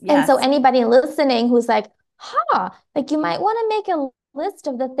And so Yes. anybody listening who's like, like you might want to make a list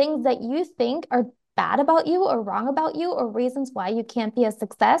of the things that you think are bad about you or wrong about you or reasons why you can't be a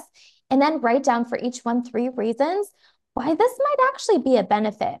success. And then write down for each one 3 reasons why this might actually be a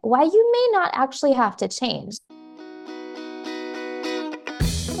benefit, why you may not actually have to change.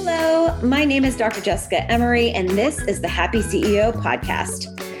 Hello, my name is Dr. Jessica Emery, and this is the Happy CEO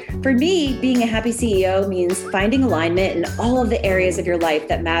podcast. For me, being a happy CEO means finding alignment in all of the areas of your life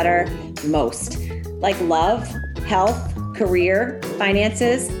that matter most, like love, health, career,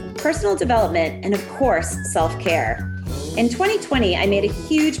 finances, personal development, and of course, self care. In 2020, I made a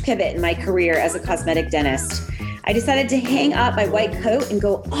huge pivot in my career as a cosmetic dentist. I decided to hang up my white coat and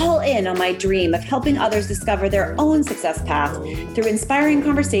go all in on my dream of helping others discover their own success path through inspiring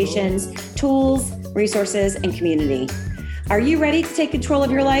conversations, tools, resources, and community. Are you ready to take control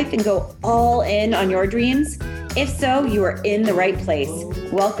of your life and go all in on your dreams? If so, you are in the right place.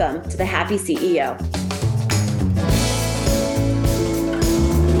 Welcome to the Happy CEO.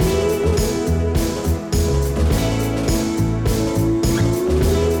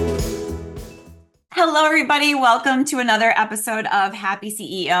 Hello, everybody. Welcome to another episode of Happy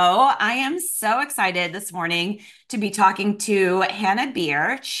CEO. I am so excited this morning to be talking to Hanna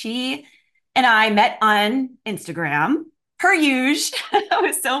Bier. She and I met on Instagram, per usual,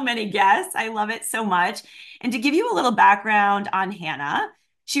 with so many guests. I love it so much. And to give you a little background on Hanna,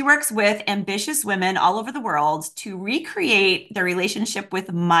 she works with ambitious women all over the world to recreate their relationship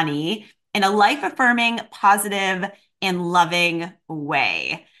with money in a life-affirming, positive, and loving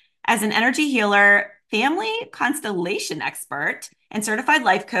way. As an energy healer, family constellation expert, and certified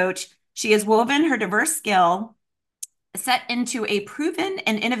life coach, she has woven her diverse skill set into a proven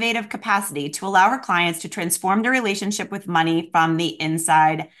and innovative capacity to allow her clients to transform their relationship with money from the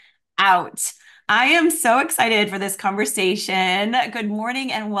inside out. I am so excited for this conversation. Good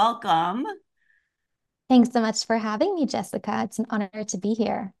morning and welcome. Thanks so much for having me, Jessica. It's an honor to be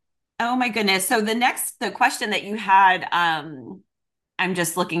here. Oh my goodness. So the question that you had, I'm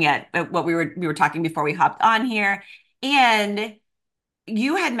just looking at what we were talking before we hopped on here. And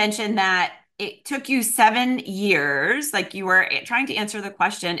you had mentioned that it took you 7 years, like you were trying to answer the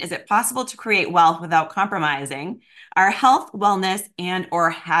question, is it possible to create wealth without compromising our health, wellness, and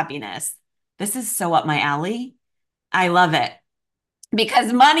or happiness? This is so up my alley. I love it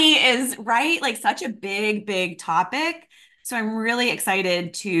because money is right, like such a big, big topic. So I'm really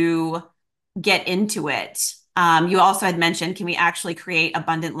excited to get into it. You also had mentioned, can we actually create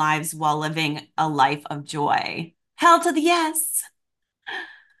abundant lives while living a life of joy? Hell to the yes.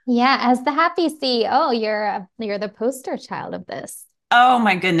 Yeah, as the happy CEO, you're the poster child of this. Oh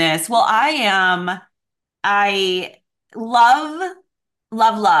my goodness. Well, I love,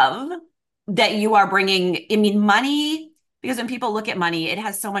 love that you are bringing, I mean, money, because when people look at money, it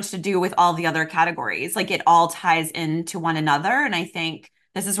has so much to do with all the other categories. Like it all ties into one another. And I think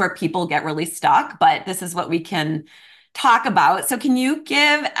this is where people get really stuck, but this is what we can talk about. So, can you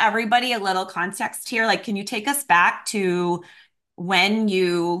give everybody a little context here? Like, can you take us back to when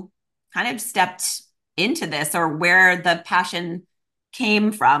you kind of stepped into this or where the passion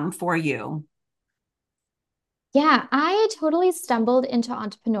came from for you? Yeah, I totally stumbled into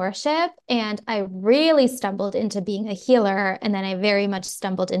entrepreneurship and I really stumbled into being a healer. And then I very much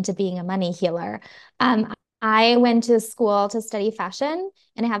stumbled into being a money healer. I went to school to study fashion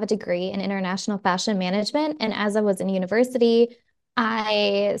and I have a degree in international fashion management. And as I was in university,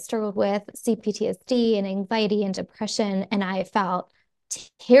 I struggled with CPTSD and anxiety and depression. And I felt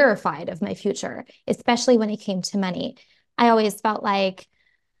terrified of my future, especially when it came to money. I always felt like,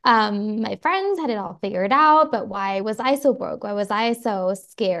 my friends had it all figured out, but why was I so broke? Why was I so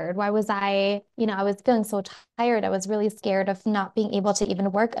scared? Why was I was feeling so tired. I was really scared of not being able to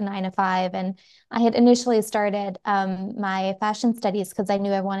even work a 9 to 5. And I had initially started my fashion studies because I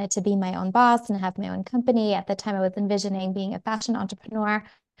knew I wanted to be my own boss and have my own company. At the time, I was envisioning being a fashion entrepreneur.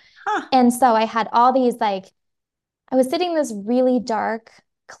 Huh. And so I had all these I was sitting in this really dark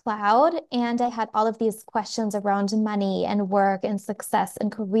cloud and I had all of these questions around money and work and success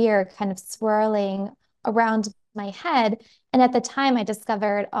and career kind of swirling around my head. And at the time, I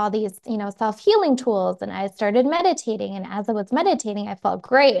discovered all these self-healing tools and I started meditating. And as I was meditating, I felt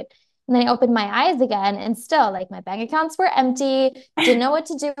great. And then I opened my eyes again and still, like, my bank accounts were empty, didn't know what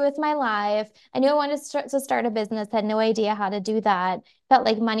to do with my life. I knew I wanted to start a business, had no idea how to do that. Felt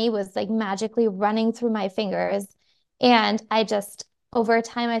like money was like magically running through my fingers. And over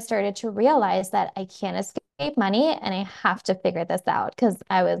time, I started to realize that I can't escape money and I have to figure this out because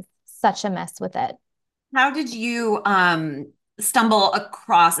I was such a mess with it. How did you stumble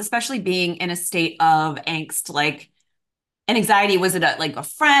across, especially being in a state of angst, like, And anxiety, was it like a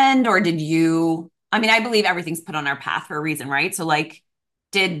friend or did you, I mean, I believe everything's put on our path for a reason, right? So like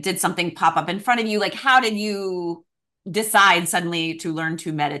did something pop up in front of you? Like how did you decide suddenly to learn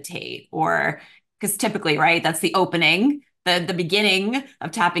to meditate? Or because typically, right, that's the opening, the beginning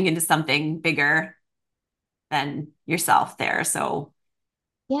of tapping into something bigger than yourself there. So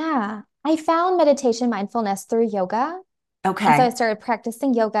Yeah. I found meditation mindfulness through yoga. And so I okay. started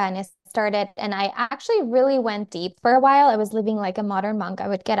practicing yoga and I actually really went deep for a while. I was living like a modern monk. I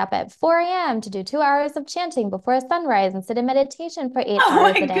would get up at 4 a.m. to do 2 hours of chanting before sunrise and sit in meditation for eight Oh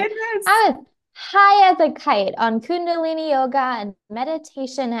hours my a day. goodness. I was high as a kite on Kundalini yoga and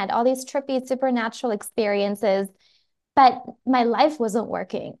meditation, had all these trippy supernatural experiences, but my life wasn't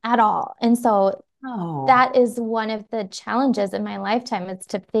working at all. And so Oh. that is one of the challenges in my lifetime is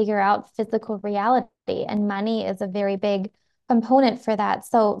to figure out physical reality, and money is a very big component for that.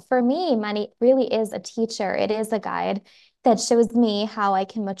 So for me, money really is a teacher. It is a guide that shows me how I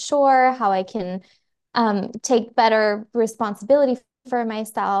can mature, how I can take better responsibility for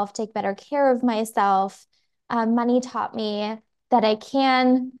myself, take better care of myself. Money taught me that I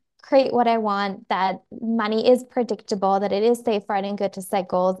can create what I want, that money is predictable, that it is safe, right, and good to set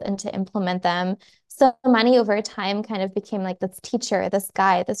goals and to implement them. So money over time kind of became like this teacher, this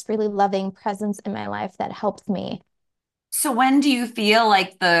guide, this really loving presence in my life that helps me. So when do you feel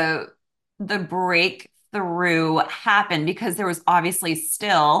like the breakthrough happened? Because there was obviously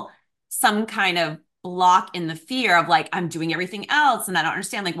still some kind of block in the fear of like, I'm doing everything else and I don't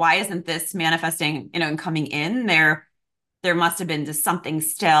understand. Like, why isn't this manifesting, and coming in there? There must have been just something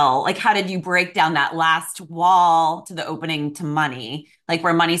still. Like, how did you break down that last wall to the opening to money? Like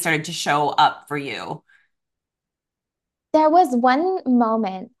where money started to show up for you? There was one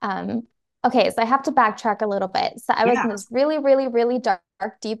moment. Okay, so I have to backtrack a little bit. So I was in Yeah. this really, really, really dark,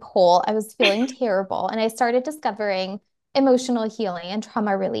 deep hole. I was feeling terrible, and I started discovering emotional healing and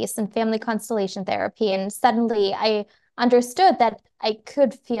trauma release and family constellation therapy. And suddenly I understood that I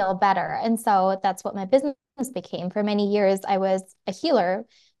could feel better. And so that's what my business became. For many years, I was a healer,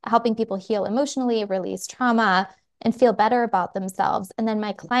 helping people heal emotionally, release trauma, and feel better about themselves. And then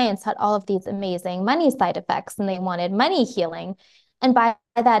my clients had all of these amazing money side effects and they wanted money healing. And by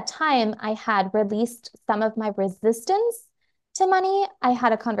that time, I had released some of my resistance to money. I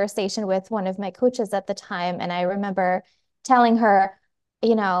had a conversation with one of my coaches at the time, and I remember telling her,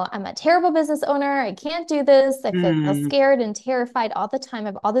 I'm a terrible business owner. I can't do this. I feel Mm, scared and terrified all the time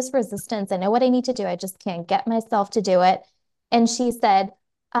of all this resistance. I know what I need to do. I just can't get myself to do it. And she said,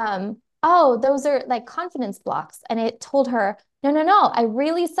 oh, those are like confidence blocks. And it told her, no, no, no, I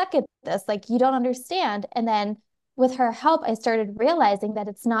really suck at this. Like, you don't understand. And then with her help, I started realizing that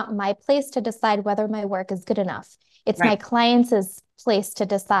it's not my place to decide whether my work is good enough. It's my right. clients' place to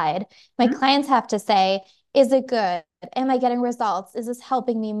decide. My Mhm. clients have to say, is it good? Am I getting results? Is this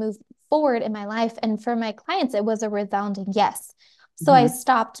helping me move forward in my life? And for my clients, it was a resounding yes. So I Mhm.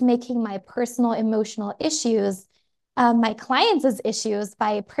 stopped making my personal emotional issues my clients' issues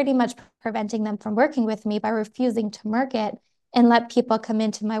by pretty much preventing them from working with me by refusing to market and let people come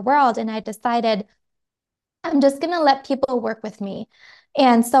into my world. And I decided I'm just going to let people work with me.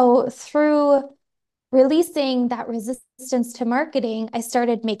 And so through releasing that resistance to marketing, I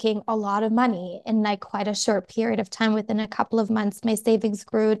started making a lot of money in like quite a short period of time. Within a couple of months, my savings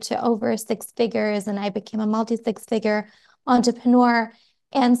grew to over six figures and I became a multi six figure entrepreneur.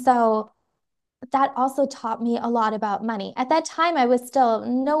 And so that also taught me a lot about money. At that time, I was still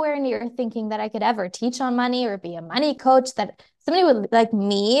nowhere near thinking that I could ever teach on money or be a money coach, that somebody would like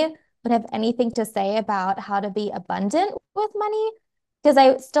me would have anything to say about how to be abundant with money. Because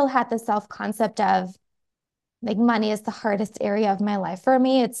I still had the self concept of like money is the hardest area of my life for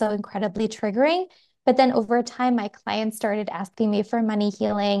me. It's so incredibly triggering. But then over time, my clients started asking me for money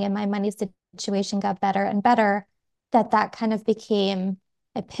healing, and my money situation got better and better. That kind of became,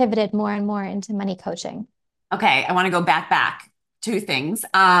 I pivoted more and more into money coaching. Okay, I want to go back two things.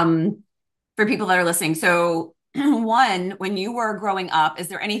 For people that are listening. So, one, when you were growing up, is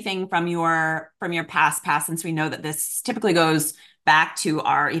there anything from your past, since we know that this typically goes back to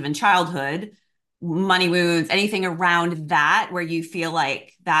our even childhood, money wounds, anything around that where you feel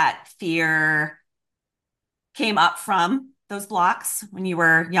like that fear came up from those blocks when you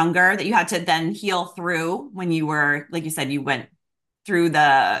were younger that you had to then heal through when you were, like you said, you went through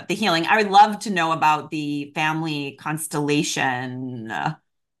the healing. I would love to know about the family constellation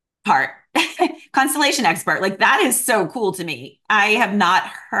part. Constellation expert. Like that is so cool to me. I have not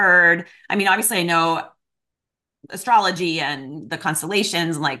heard, I mean, obviously I know astrology and the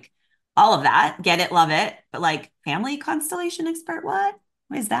constellations and like all of that. Get it, love it. But like family constellation expert, what?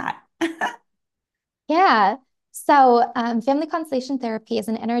 What is that? Yeah. Family constellation therapy is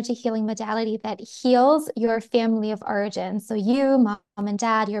an energy healing modality that heals your family of origin. So, you, mom and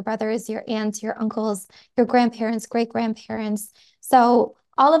dad, your brothers, your aunts, your uncles, your grandparents, great grandparents. So,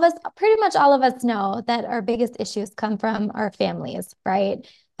 all of us, pretty much all of us know that our biggest issues come from our families, right?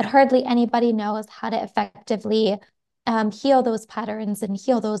 But Yeah. hardly anybody knows how to effectively heal those patterns and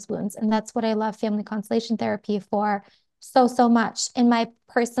heal those wounds. And that's what I love family constellation therapy for so, so much. In my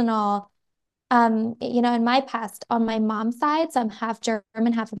personal in my past, on my mom's side, so I'm half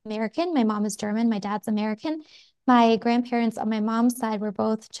German, half American. My mom is German, my dad's American. My grandparents on my mom's side were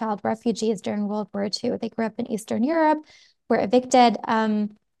both child refugees during World War II. They grew up in Eastern Europe, were evicted,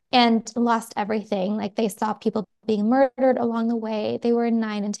 and lost everything. Like they saw people being murdered along the way. They were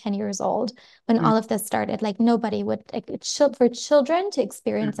 9 and 10 years old when Mm, all of this started. Like nobody would, like, for children to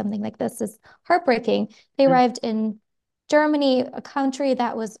experience mm, something like this is heartbreaking. They mm. arrived in Germany, a country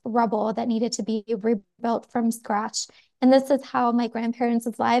that was rubble that needed to be rebuilt from scratch. And this is how my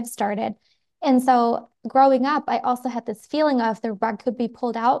grandparents' lives started. And so growing up, I also had this feeling of the rug could be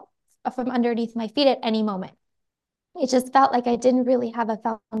pulled out from underneath my feet at any moment. It just felt like I didn't really have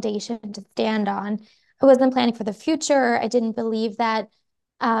a foundation to stand on. I wasn't planning for the future. I didn't believe that,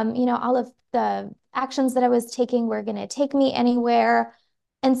 all of the actions that I was taking were going to take me anywhere.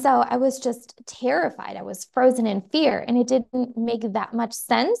 And so I was just terrified. I was frozen in fear, and it didn't make that much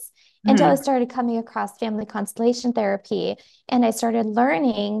sense until I Mhm. started coming across family constellation therapy. And I started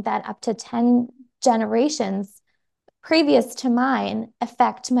learning that up to 10 generations previous to mine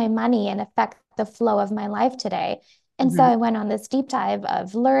affect my money and affect the flow of my life today. And so Mhm. I went on this deep dive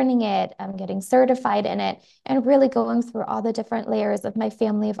of learning it, getting certified in it, and really going through all the different layers of my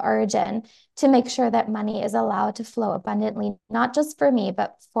family of origin to make sure that money is allowed to flow abundantly, not just for me,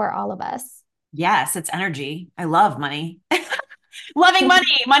 but for all of us. Yes, it's energy. I love money. Loving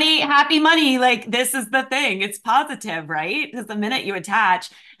money, money, happy money. Like this is the thing. It's positive, right? Because the minute you attach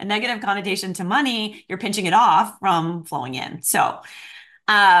a negative connotation to money, you're pinching it off from flowing in. So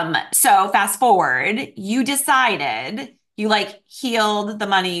fast forward, you decided you like healed the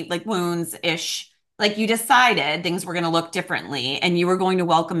money like wounds ish. Like you decided things were going to look differently and you were going to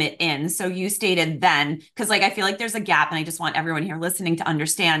welcome it in. So you stated then, because like I feel like there's a gap and I just want everyone here listening to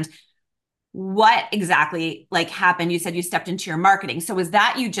understand what exactly like happened. You said you stepped into your marketing. So was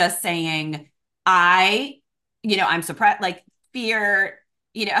that you just saying, I, I'm suppressed, like fear,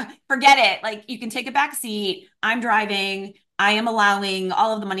 forget it. Like you can take a back seat. I'm driving. I am allowing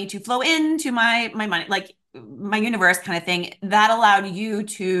all of the money to flow into my money, like my universe kind of thing. That allowed you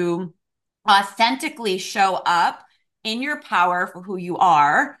to authentically show up in your power for who you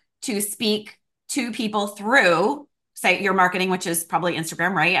are to speak to people through say your marketing, which is probably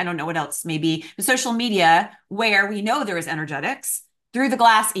Instagram, right? I don't know what else, maybe social media, where we know there is energetics through the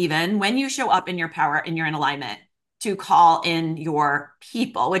glass, even when you show up in your power and you're in alignment to call in your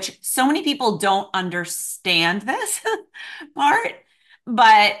people, which so many people don't understand this part.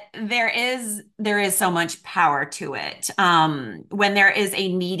 But there is so much power to it. When there is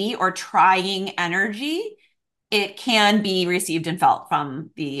a needy or trying energy, it can be received and felt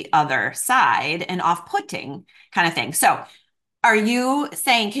from the other side and off-putting kind of thing. So, are you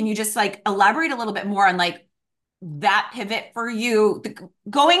saying, can you just like elaborate a little bit more on like that pivot for you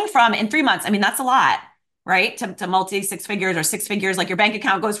going from in 3 months? I mean, that's a lot, right? To multi six figures or six figures, like your bank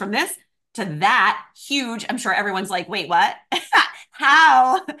account goes from this to that huge. I'm sure everyone's like, wait, what?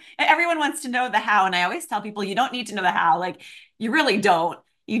 How? Everyone wants to know the how. And I always tell people, you don't need to know the how. Like, you really don't.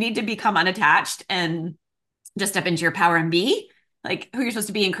 You need to become unattached and just step into your power and be like who you're supposed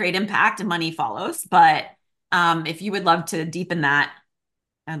to be and create impact and money follows. But if you would love to deepen that,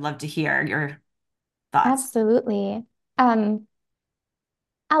 I'd love to hear your thoughts. Absolutely. Um,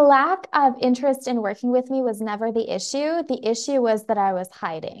 A lack of interest in working with me was never the issue. The issue was that I was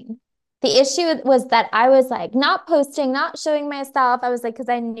hiding. The issue was that I was like not posting, not showing myself. I was like, because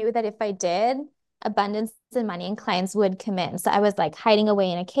I knew that if I did, abundance and money and clients would come in. So I was like hiding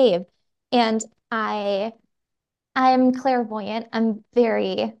away in a cave. And I I'm clairvoyant.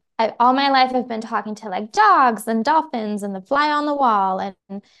 All my life I've been talking to like dogs and dolphins and the fly on the wall.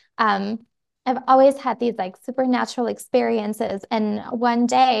 And um, I've always had these like supernatural experiences. And one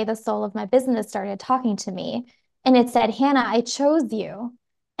day the soul of my business started talking to me and it said, Hannah, I chose you.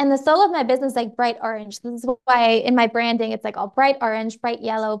 And the soul of my business, like bright orange. This is why in my branding, it's like all bright orange, bright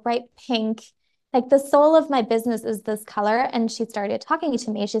yellow, bright pink. Like the soul of my business is this color. And she started talking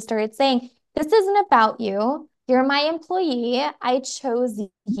to me. She started saying, this isn't about you. You're my employee. I chose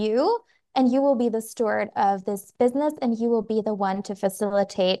you, and you will be the steward of this business, and you will be the one to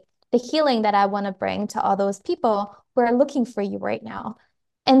facilitate the healing that I want to bring to all those people who are looking for you right now.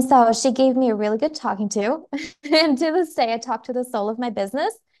 And so she gave me a really good talking to. And to this day, I talk to the soul of my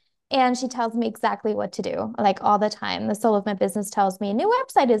business and she tells me exactly what to do, like all the time. The soul of my business tells me a new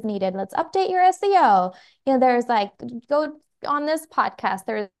website is needed. Let's update your SEO. There's like, go on this podcast.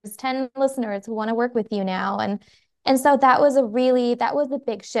 There's 10 listeners who want to work with you now. And so that was a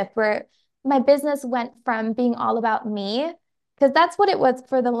big shift where my business went from being all about me, because that's what it was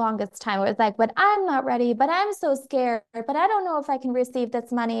for the longest time. It was like, but I'm not ready, but I'm so scared, but I don't know if I can receive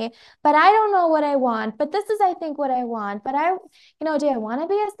this money, but I don't know what I want, but this is, I think, what I want. But do I want to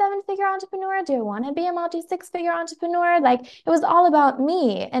be a seven-figure entrepreneur? Do I want to be a multi-six-figure entrepreneur? Like it was all about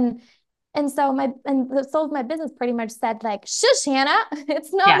me. And the soul of my business pretty much said, like, shush, Hannah,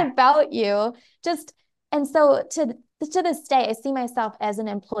 it's not Yeah. about you. Just and so to this day, I see myself as an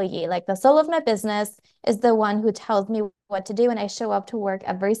employee. Like the soul of my business is the one who tells me what to do, and I show up to work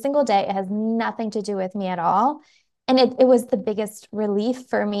every single day. It has nothing to do with me at all. And it was the biggest relief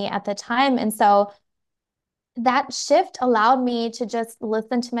for me at the time. And so that shift allowed me to just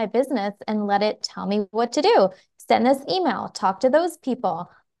listen to my business and let it tell me what to do. Send this email, talk to those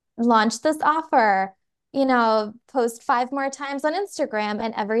people, launch this offer, post five more times on Instagram.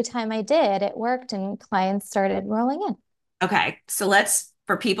 And every time I did, it worked and clients started rolling in. Okay. So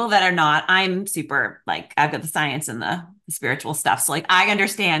for people that are not, I'm super like, I've got the science and the spiritual stuff. So like, I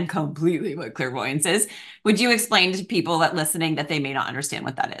understand completely what clairvoyance is. Would you explain to people that listening that they may not understand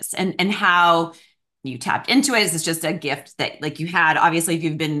what that is and how you tapped into it? Is this just a gift that like you had? Obviously,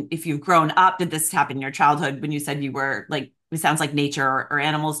 if you've grown up, did this happen in your childhood when you said you were like, it sounds like nature or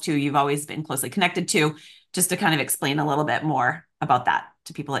animals too, you've always been closely connected to, just to kind of explain a little bit more about that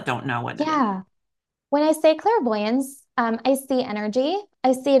to people that don't know what it is. Yeah. When I say clairvoyance, I see energy.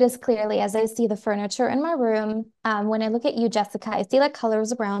 I see it as clearly as I see the furniture in my room. When I look at you, Jessica, I see the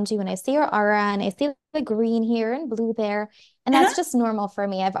colors around you and I see your aura and I see the green here and blue there. And that's just normal for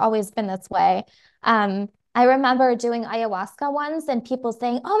me. I've always been this way. I remember doing ayahuasca once and people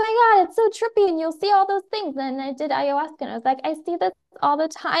saying, "Oh my God, it's so trippy and you'll see all those things." And I did ayahuasca and I was like, I see this all the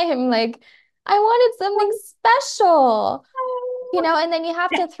time. Like, I wanted something special. And then you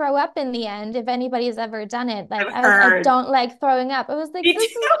have Yeah, to throw up in the end if anybody's ever done it. Like I've I heard. don't like throwing up. I was like, Me this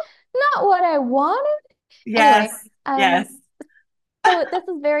is too. not what I wanted. Yes. Anyway, Yes. so this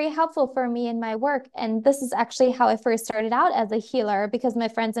is very helpful for me in my work. And this is actually how I first started out as a healer, because my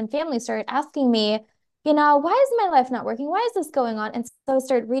friends and family started asking me, why is my life not working? Why is this going on? And so I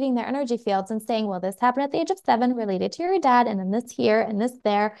started reading their energy fields and saying, well, this happened at the age of 7 related to your dad, and then this here and this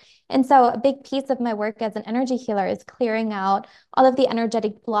there. And so a big piece of my work as an energy healer is clearing out all of the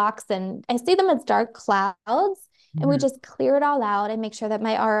energetic blocks. And I see them as dark clouds. And we Mhm. just clear it all out and make sure that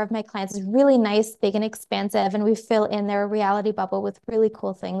my aura of my clients is really nice, big, and expansive. And we fill in their reality bubble with really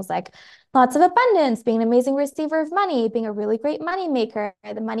cool things like lots of abundance, being an amazing receiver of money, being a really great money maker.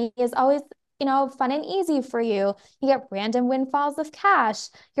 The money is always, fun and easy for you. You get random windfalls of cash.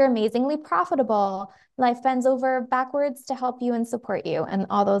 You're amazingly profitable. Life bends over backwards to help you and support you, and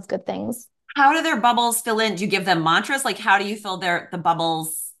all those good things. How do their bubbles fill in? Do you give them mantras? Like, how do you fill the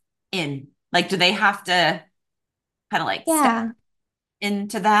bubbles in? Like, do they have to kind of like step Yeah.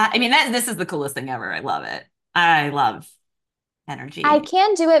 into that? I mean, this is the coolest thing ever. I love it. I love I energy.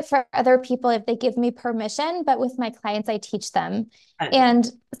 can do it for other people if they give me permission, but with my clients, I teach them. How to do it.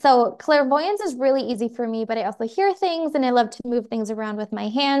 And so clairvoyance is really easy for me, but I also hear things and I love to move things around with my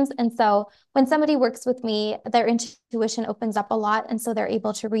hands. And so when somebody works with me, their intuition opens up a lot. And so they're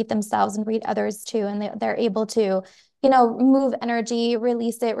able to read themselves and read others too. And they're able to, move energy,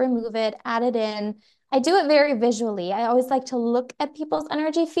 release it, remove it, add it in. I do it very visually. I always like to look at people's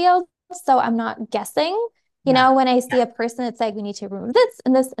energy fields, so I'm not guessing. Yeah. When I see Yeah. a person, it's like we need to remove this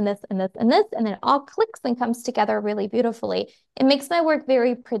and this and this and this and this, and then it all clicks and comes together really beautifully. It makes my work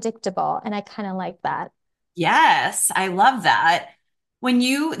very predictable, and I kind of like that. Yes, I love that.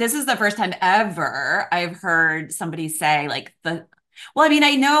 This is the first time ever I've heard somebody say like well, I mean,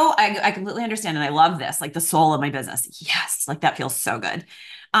 I know I completely understand and I love this, like the soul of my business. Yes, like that feels so good.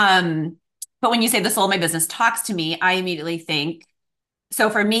 Um, but when you say the soul of my business talks to me, I immediately think, so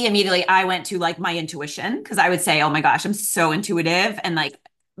for me, immediately I went to like my intuition because I would say, oh my gosh, I'm so intuitive and like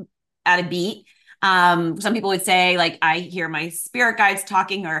at a beat. Some people would say like I hear my spirit guides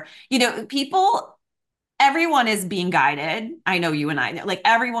talking, or people, everyone is being guided. I know you and I know, like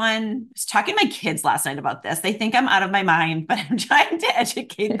everyone I was talking to my kids last night about this. They think I'm out of my mind, but I'm trying to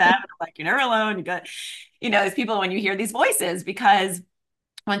educate them. I'm like, you're never alone. These people when you hear these voices, because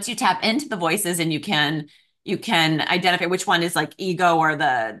once you tap into the voices and you can identify which one is like ego or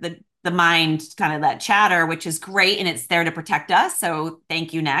the mind, kind of that chatter, which is great and it's there to protect us. So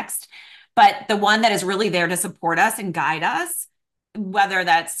thank you next. But the one that is really there to support us and guide us, whether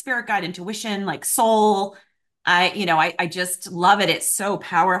that's spirit guide, intuition, like soul. I just love it. It's so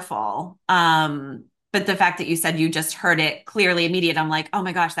powerful. But the fact that you said you just heard it clearly immediate, I'm like, oh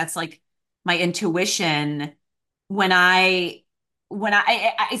my gosh, that's like my intuition. When I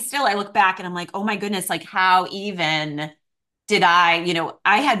still I look back and I'm like, oh my goodness, like how even did I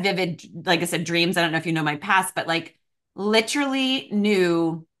had vivid, like I said, dreams. I don't know if you know my past, but like literally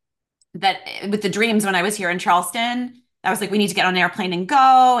knew that with the dreams when I was here in Charleston, I was like, we need to get on an airplane and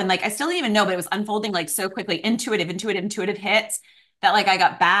go. And like, I still didn't even know, but it was unfolding like so quickly, intuitive hits that like I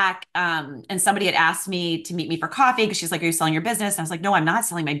got back. And somebody had asked me to meet me for coffee because she's like, are you selling your business? And I was like, no, I'm not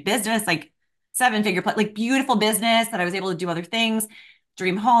selling my business. Like 7-figure, like beautiful business that I was able to do other things,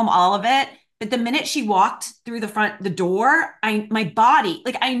 dream home, all of it. But the minute she walked through the door, my body,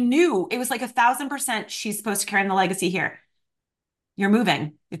 like I knew it was like 1,000% she's supposed to carry on the legacy here. You're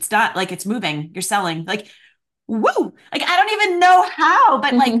moving. It's not like it's moving. You're selling. Like, woo. Like, I don't even know how,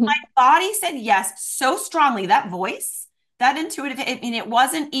 but like my body said yes so strongly. That voice, that intuitive, I mean, it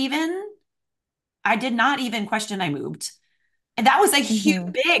wasn't even, I did not even question I moved. And that was like huge,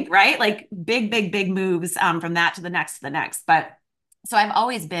 Mhm. big, right? Like big moves from that to the next to the next. But so I've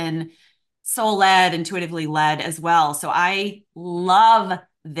always been soul led, intuitively led as well. So I love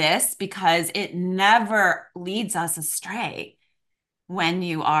this because it never leads us astray when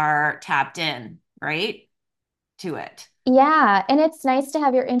you are tapped in, right? To it. Yeah, and it's nice to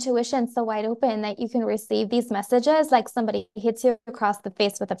have your intuition so wide open that you can receive these messages like somebody hits you across the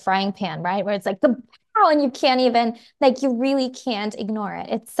face with a frying pan, right? Where it's like the pow, and you can't even, like, you really can't ignore it.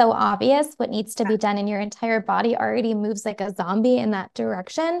 It's so obvious what needs to be done, and your entire body already moves like a zombie in that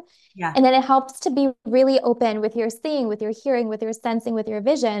direction. Yeah. And then it helps to be really open with your seeing, with your hearing, with your sensing, with your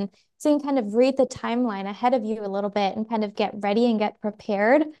vision. So you can kind of read the timeline ahead of you a little bit and kind of get ready and get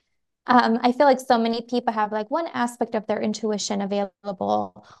prepared. I feel like so many people have like one aspect of their intuition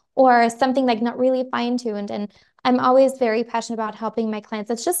available or something like not really fine-tuned. And I'm always very passionate about helping my clients.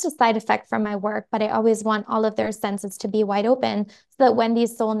 It's just a side effect from my work, but I always want all of their senses to be wide open so that when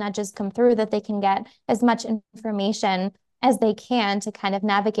these soul nudges come through, that they can get as much information as they can to kind of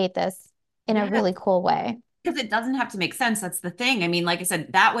navigate this in a Yeah. really cool way. Because it doesn't have to make sense. That's the thing. I mean, like I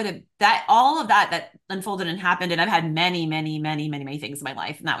said, that would have that all of that unfolded and happened. And I've had many things in my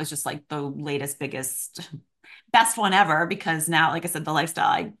life. And that was just like the latest, biggest, best one ever because now, like I said, the lifestyle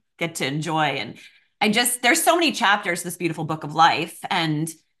I get to enjoy. And there's so many chapters, this beautiful book of life. And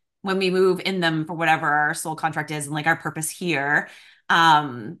when we move in them for whatever our soul contract is and like our purpose here.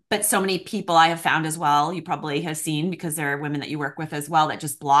 But so many people I have found as well, you probably have seen because there are women that you work with as well that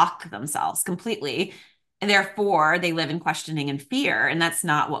just block themselves completely and therefore they live in questioning and fear. And that's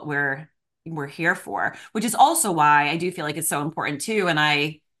not what we're here for, which is also why I do feel like it's so important too. And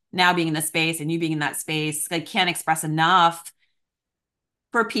I now being in this space and you being in that space, I can't express enough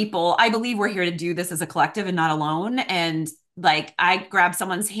for people. I believe we're here to do this as a collective and not alone. And like I grab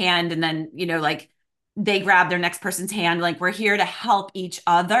someone's hand and then, like they grab their next person's hand. Like we're here to help each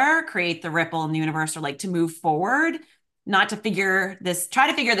other create the ripple in the universe or like to move forward, not to try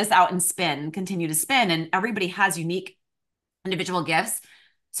to figure this out and continue to spin. And everybody has unique individual gifts.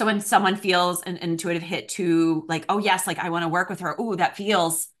 So when someone feels an intuitive hit to like, oh yes, like I want to work with her. Oh, that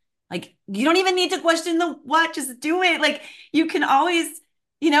feels like you don't even need to question the what, just do it. Like you can always,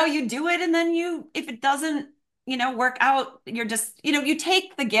 you do it and then if it doesn't, work out, you're just, you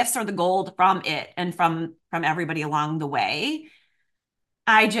take the gifts or the gold from it and from everybody along the way.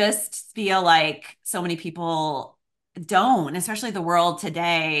 I just feel like so many people don't, especially the world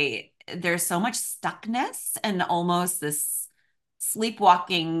today. There's so much stuckness and almost this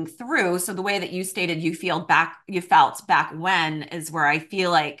sleepwalking through. So the way that you stated you felt back when is where I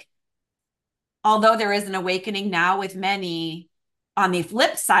feel like, although there is an awakening now with many, on the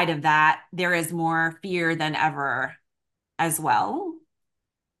flip side of that, there is more fear than ever as well.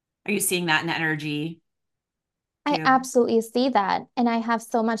 Are you seeing that in energy I too? absolutely see that. And I have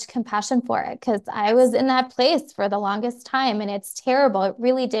so much compassion for it because I Yes. was in that place for the longest time and it's terrible. It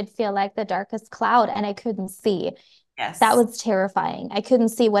really did feel like the darkest cloud and I couldn't see. That Yes. was terrifying. I couldn't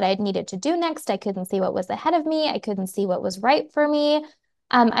see what I needed to do next. I couldn't see what was ahead of me. I couldn't see what was right for me.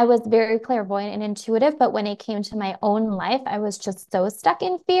 I was very clairvoyant and intuitive, but when it came to my own life, I was just so stuck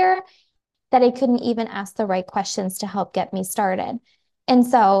in fear that I couldn't even ask the right questions to help get me started. And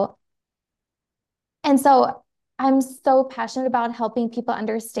so and so I'm so passionate about helping people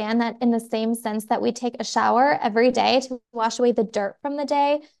understand that in the same sense that we take a shower every day to wash away the dirt from the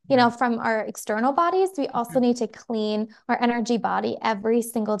day, Yeah. from our external bodies, we also need to clean our energy body every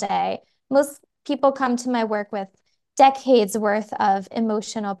single day. Most people come to my work with decades worth of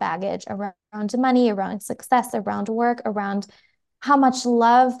emotional baggage around money, around success, around work, around how much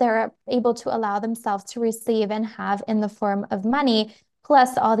love they're able to allow themselves to receive and have in the form of money,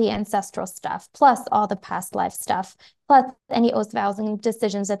 plus all the ancestral stuff, plus all the past life stuff, plus any oaths, vows, and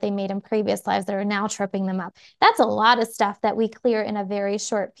decisions that they made in previous lives that are now tripping them up. That's a lot of stuff that we clear in a very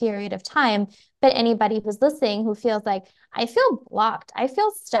short period of time. But anybody who's listening who feels like, I feel blocked, I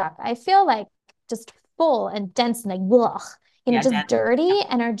feel stuck, I feel like just full and dense and like, ugh, Yeah, just Jen. dirty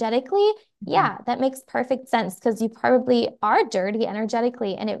energetically, Mhm. yeah, that makes perfect sense because you probably are dirty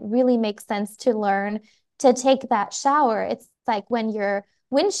energetically, and it really makes sense to learn to take that shower. It's like when your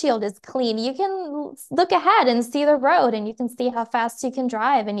windshield is clean, you can look ahead and see the road, and you can see how fast you can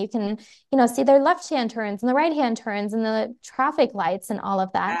drive, and you can, see their left-hand turns and the right-hand turns and the traffic lights and all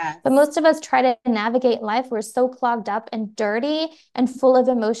of that. But Yes. most of us try to navigate life. We're so clogged up and dirty and full of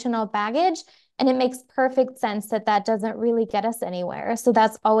emotional baggage, and it makes perfect sense that that doesn't really get us anywhere. So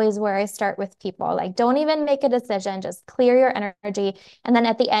that's always where I start with people. Like, don't even make a decision, just clear your energy. And then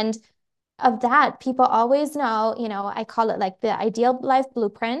at the end of that, people always know, I call it like the ideal life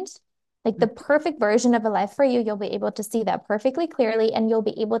blueprint, like the perfect version of a life for you. You'll be able to see that perfectly clearly, and you'll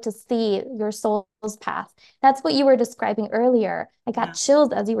be able to see your soul's path. That's what you were describing earlier. I got Yeah.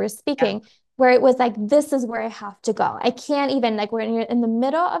 chills as you were Yeah. speaking, where it was like, this is where I have to go. I can't even, like, when you're in the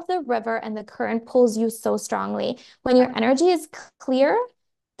middle of the river and the current pulls you so strongly, when your energy is clear,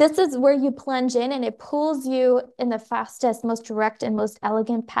 this is where you plunge in and it pulls you in the fastest, most direct, and most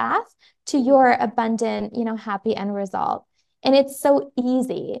elegant path to your abundant, happy end result. And it's so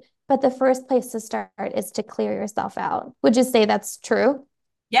easy. But the first place to start is to clear yourself out. Would you say that's true?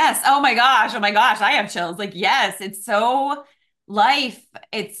 Yes. Oh my gosh. Oh my gosh. I have chills. Like, yes, it's so life.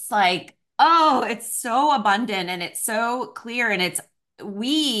 It's like, oh, it's so abundant and it's so clear. And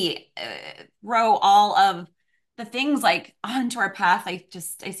we throw all of the things like onto our path. I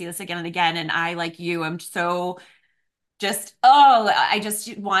see this again and again. And I, like you, I'm so I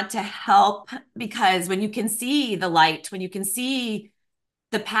just want to help because when you can see the light, when you can see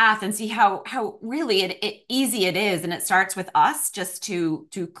the path and see how really it easy it is, and it starts with us just to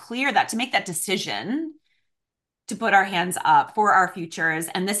clear that, to make that decision, to put our hands up for our futures.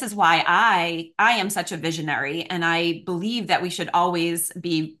 And this is why I am such a visionary, and I believe that we should always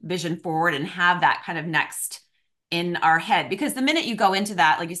be vision forward and have that kind of next in our head, because the minute you go into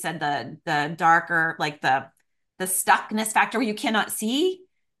that, like you said, the darker, like the stuckness factor, where you cannot see,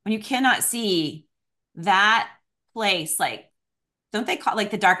 when you cannot see that place, like, don't they call it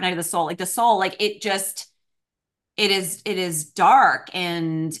like the dark night of the soul, like the soul, like it is dark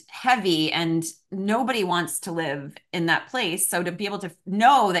and heavy, and nobody wants to live in that place. So to be able to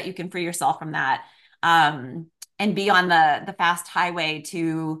know that you can free yourself from that, um and be on the fast highway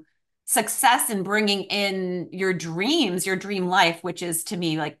to success and bringing in your dreams, your dream life, which is, to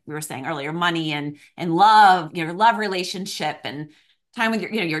me, like we were saying earlier, money and love, your love relationship and time with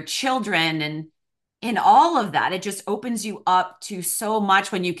your children, and all of that, it just opens you up to so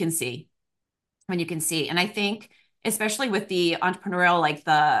much when you can see, and I think especially with the entrepreneurial, like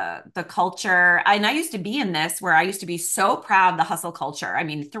the culture, and I used to be in this, where I used to be so proud of the hustle culture. I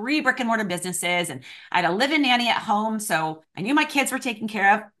mean, 3 brick and mortar businesses, and I had a live-in nanny at home, so I knew my kids were taken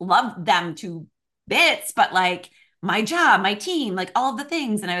care of, loved them to bits, but like my job, my team, like all of the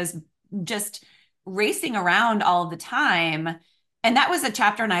things, and I was just racing around all of the time. And that was a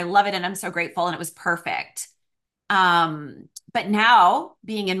chapter, and I love it, and I'm so grateful, and it was perfect. But now,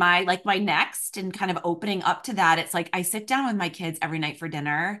 being in my next, and kind of opening up to that, it's like I sit down with my kids every night for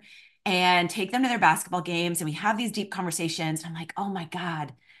dinner and take them to their basketball games, and we have these deep conversations. And I'm like, oh my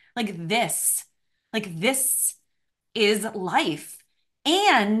God, like this is life.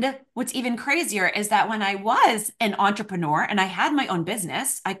 And what's even crazier is that when I was an entrepreneur and I had my own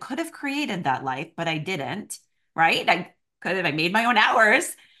business, I could have created that life, but I didn't, right? I made my own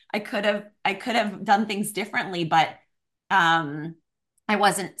hours. I could have done things differently, but um I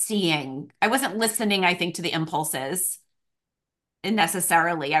wasn't listening, I think, to the impulses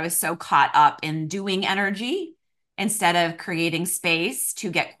necessarily. I was so caught up in doing energy instead of creating space to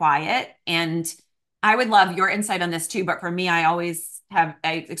get quiet. And I would love your insight on this too. But for me, I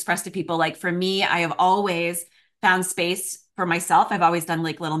expressed to people, like, for me, I have always found space for myself. I've always done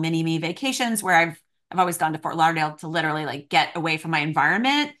like little mini me vacations where I've always gone to Fort Lauderdale to literally like get away from my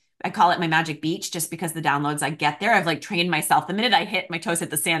environment. I call it my magic beach just because the downloads I get there, I've like trained myself. The minute I hit my toes hit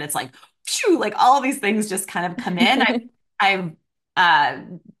the sand, it's like, phew, like all of these things just kind of come in. I've uh,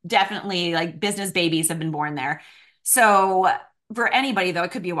 definitely, like, business babies have been born there. So for anybody, though, it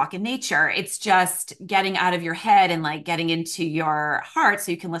could be a walk in nature. It's just getting out of your head and like getting into your heart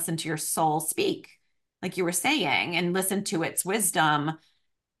so you can listen to your soul speak, like you were saying, and listen to its wisdom,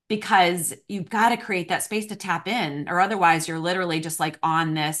 because you've got to create that space to tap in, or otherwise you're literally just like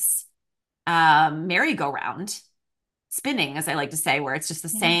on this merry-go-round spinning, as I like to say, where it's just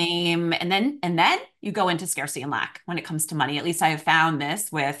the Yeah. same. And then you go into scarcity and lack when it comes to money. At least I have found this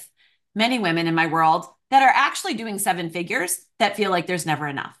with many women in my world that are actually doing seven figures that feel like there's never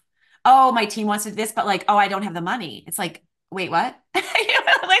enough. Oh, my team wants to do this, but like, oh, I don't have the money. It's like, wait, what?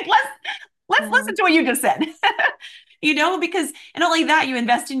 Like, let's Yeah. listen to what you just said. Because and not only that, you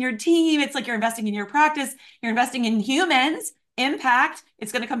invest in your team. It's like you're investing in your practice, you're investing in humans, impact.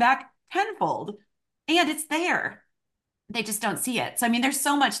 It's going to come back tenfold. And it's there. They just don't see it. So, I mean, there's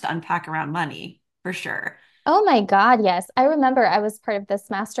so much to unpack around money for sure. Oh my God, yes. I remember I was part of this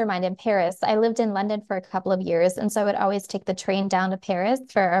mastermind in Paris. I lived in London for a couple of years, and so I would always take the train down to Paris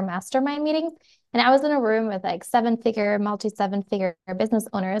for our mastermind meetings. And I was in a room with like seven-figure, multi-seven-figure business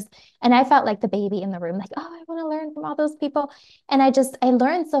owners, and I felt like the baby in the room, like, oh, I want to learn from all those people. And I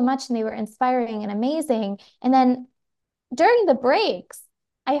learned so much, and they were inspiring and amazing. And then during the breaks,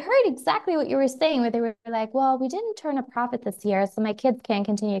 I heard exactly what you were saying, where they were like, well, we didn't turn a profit this year, so my kids can't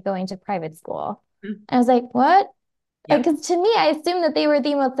continue going to private school. Mm. And I was like, what? Yep. Because to me, I assumed that they were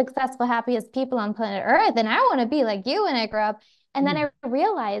the most successful, happiest people on planet Earth. And I want to be like you when I grow up. And then Mm-hmm. I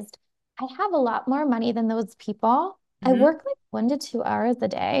realized I have a lot more money than those people. I Mm-hmm. work like 1 to 2 hours a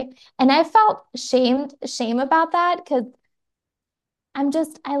day. And I felt shame about that because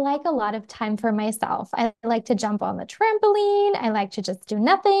I like a lot of time for myself. I like to jump on the trampoline. I like to just do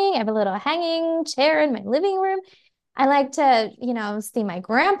nothing. I have a little hanging chair in my living room. I like to, see my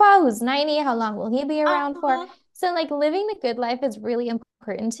grandpa who's 90. How long will he be around for? Uh-huh. So, like, living the good life is really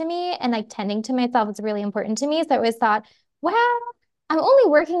important to me. And like tending to myself is really important to me. So I always thought, well, I'm only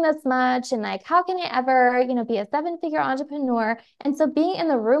working this much. And like, how can I ever, be a seven-figure entrepreneur? And so being in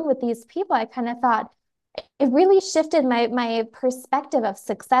the room with these people, I kind of thought, it really shifted my perspective of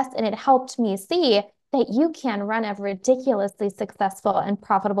success, and it helped me see that you can run a ridiculously successful and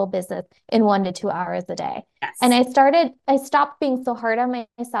profitable business in 1 to 2 hours a day. And Yes. I stopped being so hard on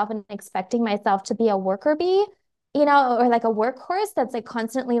myself and expecting myself to be a worker bee, or like a workhorse that's like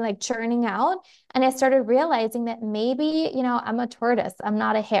constantly like churning out. And I started realizing that maybe, I'm a tortoise, I'm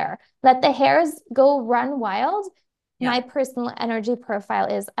not a hare. Let the hares go run wild. Yeah. My personal energy profile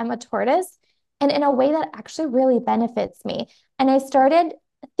is I'm a tortoise, and in a way that actually really benefits me. And I started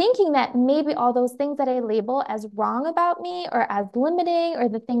thinking that maybe all those things that I label as wrong about me or as limiting, or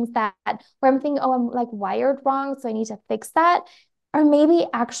the things that where I'm thinking, oh, I'm like wired wrong, so I need to fix that, are maybe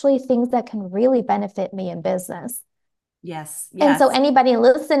actually things that can really benefit me in business. Yes. And so Yes. anybody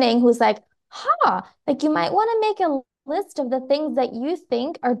listening who's like, like you might want to make a list of the things that you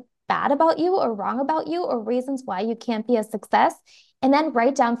think are bad about you or wrong about you or reasons why you can't be a success. And then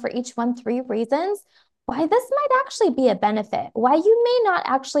write down for each one 3 reasons why this might actually be a benefit, why you may not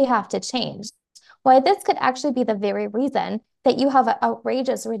actually have to change, why this could actually be the very reason that you have an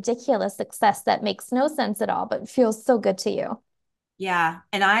outrageous, ridiculous success that makes no sense at all, but feels so good to you. Yeah.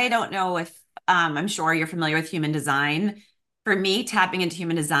 And I don't know if I'm sure you're familiar with human design. For me, tapping into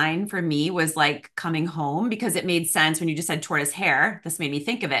human design for me was like coming home because it made sense when you just said tortoise hair. This made me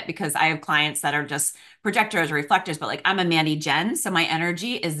think of it because I have clients that are just projectors or reflectors, but like I'm a Mandy Gen. So my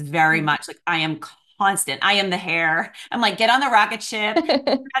energy is very much like I am constant. I am the hair. I'm like, get on the rocket ship,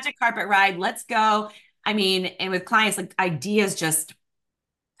 magic carpet ride, let's go. I mean, and with clients, like ideas just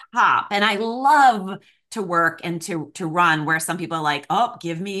top. And I love to work and to run where some people are like, oh,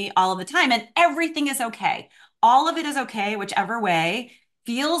 give me all of the time. And everything is okay. All of it is okay, whichever way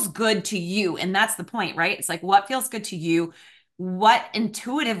feels good to you. And that's the point, right? It's like what feels good to you, what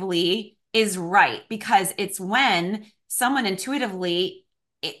intuitively is right. Because it's when someone intuitively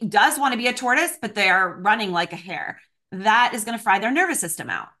it does want to be a tortoise, but they are running like a hare. That is going to fry their nervous system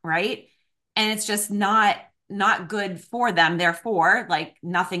out, right? And it's just not good for them. Therefore, like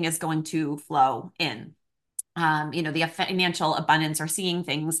nothing is going to flow in. The financial abundance or seeing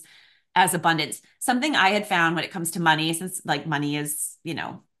things as abundance. Something I had found when it comes to money, since like money is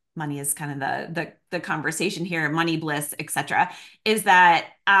kind of the conversation here, money bliss, etc., is that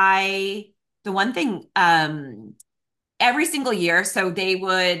the one thing every single year, so they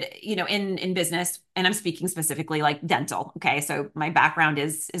would, in business, and I'm speaking specifically like dental. Okay. So my background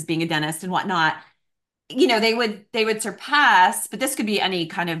is being a dentist and whatnot. They would surpass, but this could be any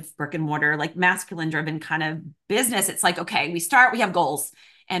kind of brick and mortar like masculine driven kind of business. It's like, okay, we have goals,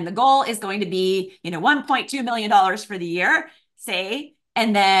 and the goal is going to be 1.2 million dollars for the year, say.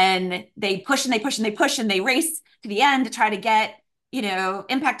 And then they push and they push and they push and they race to the end to try to get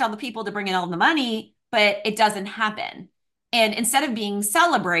impact all the people to bring in all the money, but it doesn't happen. And instead of being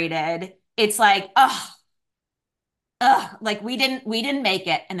celebrated, it's like, oh, like we didn't make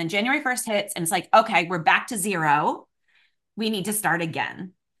it. And then January 1st hits and it's like, okay, we're back to zero. We need to start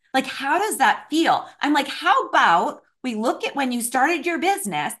again. Like, how does that feel? I'm like, how about we look at when you started your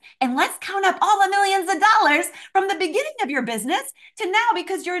business and let's count up all the millions of dollars from the beginning of your business to now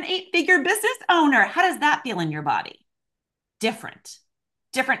because you're an eight-figure business owner. How does that feel in your body? Different,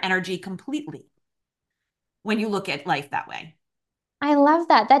 different energy completely when you look at life that way. I love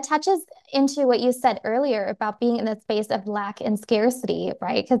that. That touches into what you said earlier about being in the space of lack and scarcity,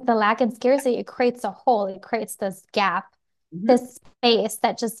 right? Because the lack and scarcity, it creates a hole, it creates this gap, Mhm. this space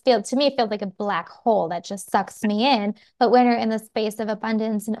that just feels, to me, feels like a black hole that just sucks me in. But when you're in the space of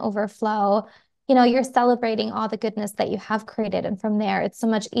abundance and overflow, you're celebrating all the goodness that you have created. And from there, it's so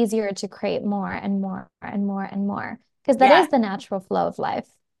much easier to create more and more and more and more, because that Yeah, is the natural flow of life.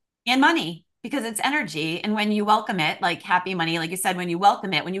 and money because it's energy. And when you welcome it, like happy money, like you said, when you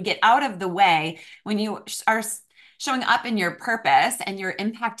welcome it, when you get out of the way, when you are showing up in your purpose and you're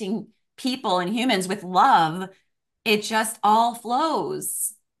impacting people and humans with love, it just all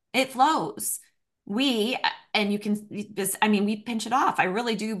flows. It flows. We, and you can this, I mean, we pinch it off. I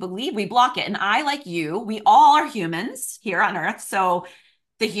really do believe we block it. And I, like you, we all are humans here on earth. So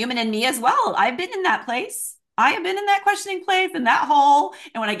the human in me as well. I've been in that place. I have been in that questioning place in that hole.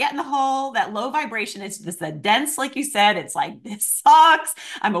 And when I get in the hole, that low vibration, it's just that dense, like you said, it's like, this sucks.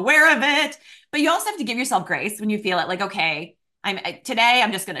 I'm aware of it. But you also have to give yourself grace when you feel it like, okay, today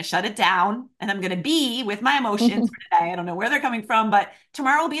I'm just going to shut it down and I'm going to be with my emotions for today. I don't know where they're coming from, but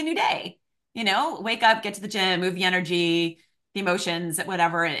tomorrow will be a new day. Wake up, get to the gym, move the energy, the emotions,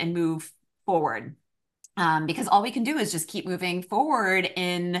 whatever, and move forward. Because all we can do is just keep moving forward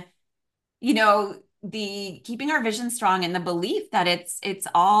in the keeping our vision strong and the belief that it's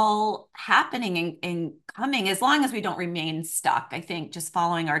all happening and coming as long as we don't remain stuck. I think just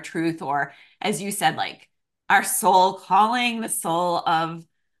following our truth, or as you said, like our soul calling, the soul of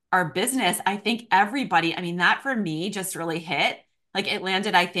our business. I think everybody, I mean, that for me just really hit. Like it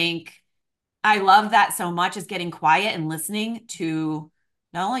landed, I think I love that so much, is getting quiet and listening to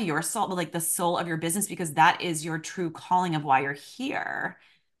not only your soul, but like the soul of your business, because that is your true calling of why you're here.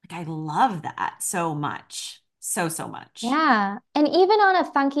 Like, I love that so much. So, so much. Yeah. And even on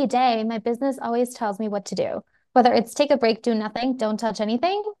a funky day, my business always tells me what to do. Whether it's take a break, do nothing, don't touch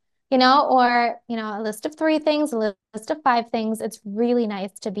anything, or, a list of three things, a list of five things. It's really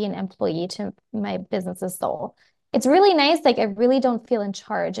nice to be an employee to my business's soul. It's really nice. Like I really don't feel in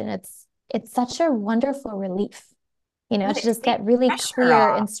charge. And it's such a wonderful relief, Good. to It just takes get really pressure clear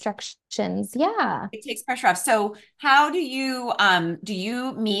off. instructions. Yeah. It takes pressure off. So how do you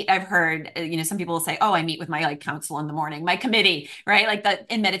meet? I've heard, some people will say, oh, I meet with my like council in the morning, my committee, right? Like that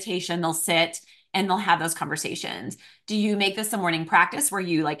in meditation, they'll sit and they'll have those conversations. Do you make this a morning practice where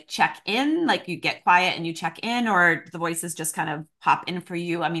you like check in, like you get quiet and you check in, or the voices just kind of pop in for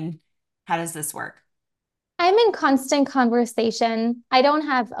you? I mean, how does this work? I'm in constant conversation. I don't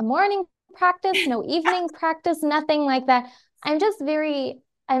have a morning practice, no evening practice, nothing like that. I'm just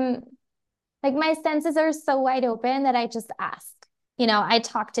I'm like, my senses are so wide open that I just ask. I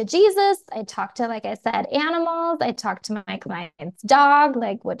talk to Jesus. I talk to, like I said, animals. I talk to my client's dog.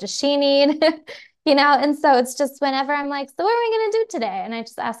 Like, what does she need? And so it's just whenever I'm like, so what are we going to do today? And I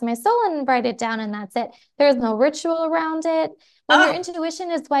just ask my soul and write it down, and that's it. There's no ritual around it. When your Oh,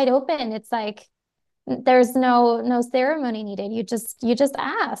 intuition is wide open, it's like, there's no ceremony needed. You just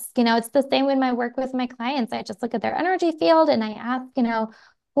ask. It's the same with my work with my clients. I just look at their energy field and I ask,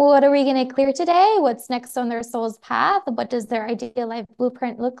 what are we going to clear today? What's next on their soul's path? What does their ideal life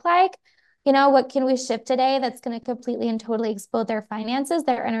blueprint look like? What can we shift today that's going to completely and totally explode their finances?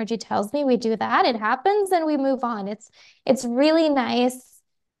 Their energy tells me we do that. It happens and we move on. It's really nice.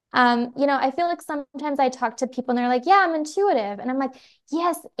 I feel like sometimes I talk to people and they're like, yeah, I'm intuitive. And I'm like,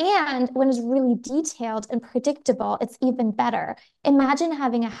 yes. And when it's really detailed and predictable, it's even better. Imagine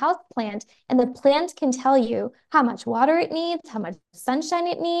having a house plant and the plant can tell you how much water it needs, how much sunshine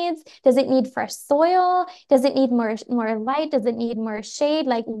it needs. Does it need fresh soil? Does it need more light? Does it need more shade?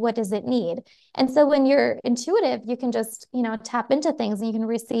 Like, what does it need? And so when you're intuitive, you can just, tap into things and you can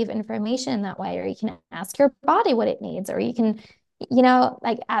receive information that way, or you can ask your body what it needs, or you can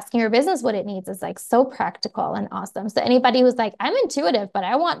like asking your business what it needs is like so practical and awesome. So anybody who's like, I'm intuitive, but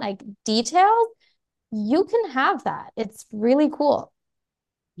I want like details, you can have that. It's really cool.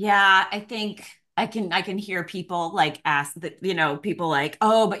 yeah, I think I can hear people like ask that, people like,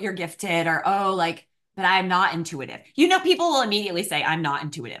 oh, but you're gifted, or oh, like, but I'm not intuitive. People will immediately say, I'm not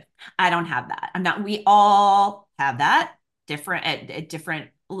intuitive. I don't have that. I'm not, we all have that different at different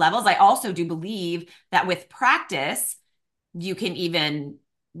levels. I also do believe that with practice, you can even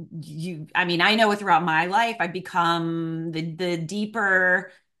I mean, I know throughout my life, I've become the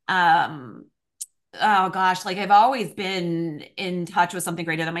deeper, um, oh gosh, like I've always been in touch with something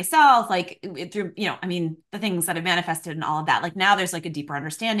greater than myself, like through, I mean, the things that have manifested and all of that. Like now there's like a deeper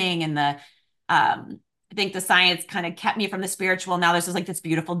understanding and I think the science kind of kept me from the spiritual. Now there's just like this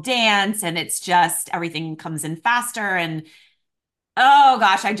beautiful dance and it's just everything comes in faster. And oh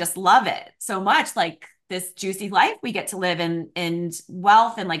gosh, I just love it so much. Like this juicy life we get to live and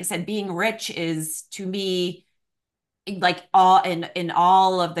wealth. And like I said, being rich is to me like all in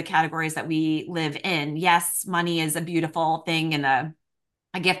all of the categories that we live in. Yes, money is a beautiful thing and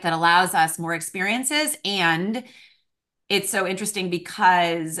a gift that allows us more experiences. And it's so interesting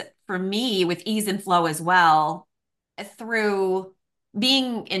because for me, with ease and flow as well, through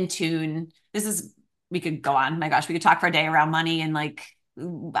being in tune, this is, we could go on. My gosh, we could talk for a day around money and like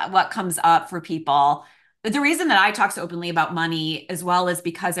what comes up for people. But the reason that I talk so openly about money as well is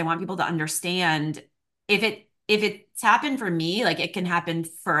because I want people to understand if it's happened for me, like it can happen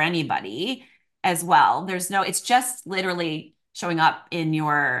for anybody as well. It's just literally showing up in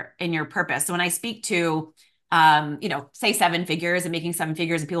your purpose. So when I speak to say seven figures and making seven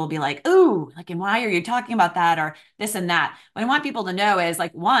figures, and people will be like, ooh, like, and why are you talking about that or this and that? What I want people to know is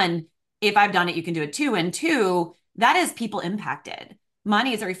like, one, if I've done it, you can do it too. And two, that is people impacted.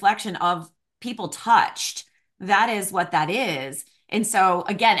 Money is a reflection of people touched. That is what that is. And so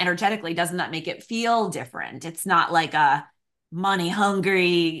again, energetically, doesn't that make it feel different? It's not like a money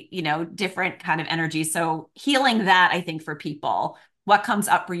hungry, different kind of energy. So healing that, I think, for people, what comes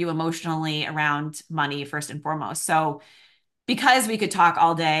up for you emotionally around money first and foremost. So because we could talk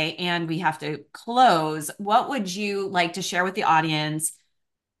all day and we have to close, what would you like to share with the audience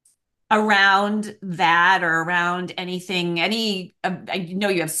around that or around I know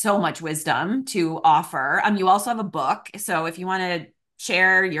you have so much wisdom to offer. You also have a book. So if you want to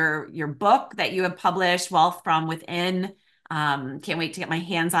share your book that you have published, Wealth from Within, can't wait to get my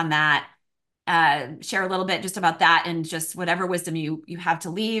hands on that. Share a little bit just about that and just whatever wisdom you have to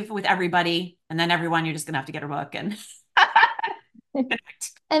leave with everybody. And then everyone, you're just gonna have to get a book and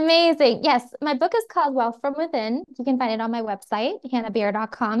Amazing. Yes, my book is called Wealth from Within. You can find it on my website,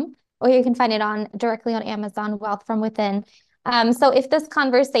 hannabier.com, or you can find it on directly on Amazon, Wealth from Within. So if this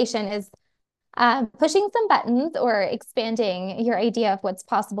conversation is pushing some buttons or expanding your idea of what's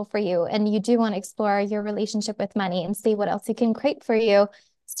possible for you, and you do want to explore your relationship with money and see what else you can create for you,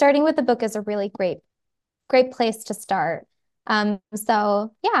 starting with the book is a really great place to start.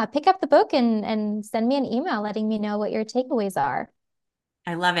 So yeah, pick up the book and send me an email letting me know what your takeaways are.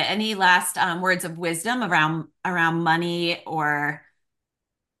 I love it. Any last words of wisdom around money or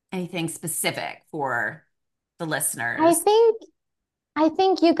anything specific for the I listeners? think I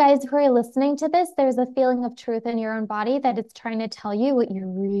think you guys who are listening to this, there's a feeling of truth in your own body that it's trying to tell you what you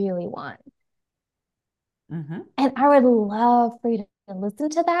really want. Hmm. And I would love for you to listen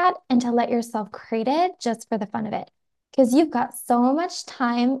to that and to let yourself create it just for the fun of it. Because you've got so much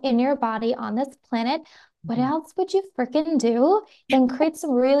time in your body on this planet. What else would you freaking do than create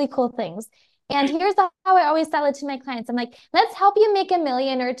some really cool things? And here's how I always sell it to my clients. I'm like, let's help you make 1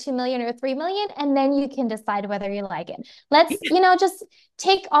 million or 2 million or 3 million, and then you can decide whether you like it. Let's, just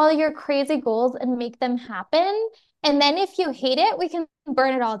take all your crazy goals and make them happen. And then if you hate it, we can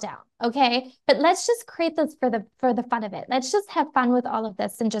burn it all down. Okay. But let's just create this for the fun of it. Let's just have fun with all of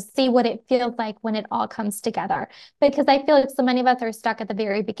this and just see what it feels like when it all comes together. Because I feel like so many of us are stuck at the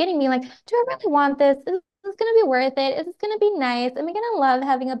very beginning, being like, do I really want this? Is this gonna be worth it? Is this gonna be nice? Am I gonna love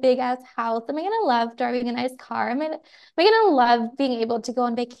having a big ass house? Am I gonna love driving a nice car? Am I gonna love being able to go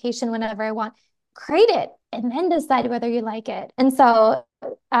on vacation whenever I want? Create it and then decide whether you like it. And so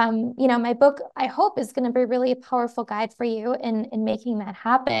my book, I hope, is going to be really a powerful guide for you in making that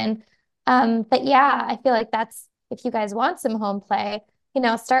happen. But yeah, I feel like that's if you guys want some home play,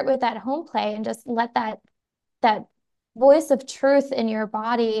 start with that home play and just let that voice of truth in your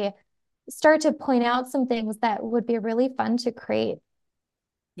body start to point out some things that would be really fun to create.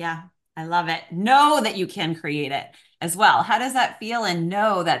 Yeah, I love it. Know that you can create it as well. How does that feel? And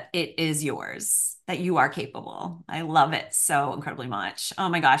know that it is yours, that you are capable. I love it so incredibly much. Oh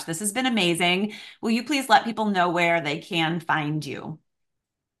my gosh, this has been amazing. Will you please let people know where they can find you?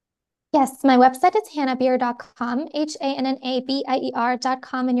 Yes, my website is hannabier.com,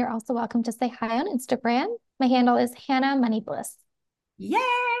 HANNABIER.com, and you're also welcome to say hi on Instagram. My handle is Hanna Money Bliss. Yay!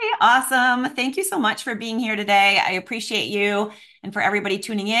 Awesome. Thank you so much for being here today. I appreciate you. And for everybody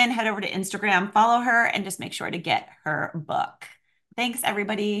tuning in, head over to Instagram, follow her, and just make sure to get her book. Thanks,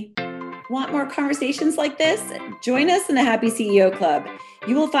 everybody. Want more conversations like this? Join us in the Happy CEO Club.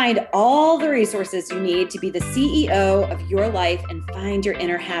 You will find all the resources you need to be the CEO of your life and find your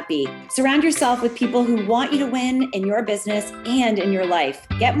inner happy. Surround yourself with people who want you to win in your business and in your life.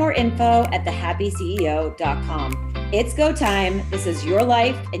 Get more info at thehappyceo.com. It's go time. This is your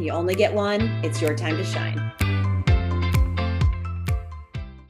life and you only get one. It's your time to shine.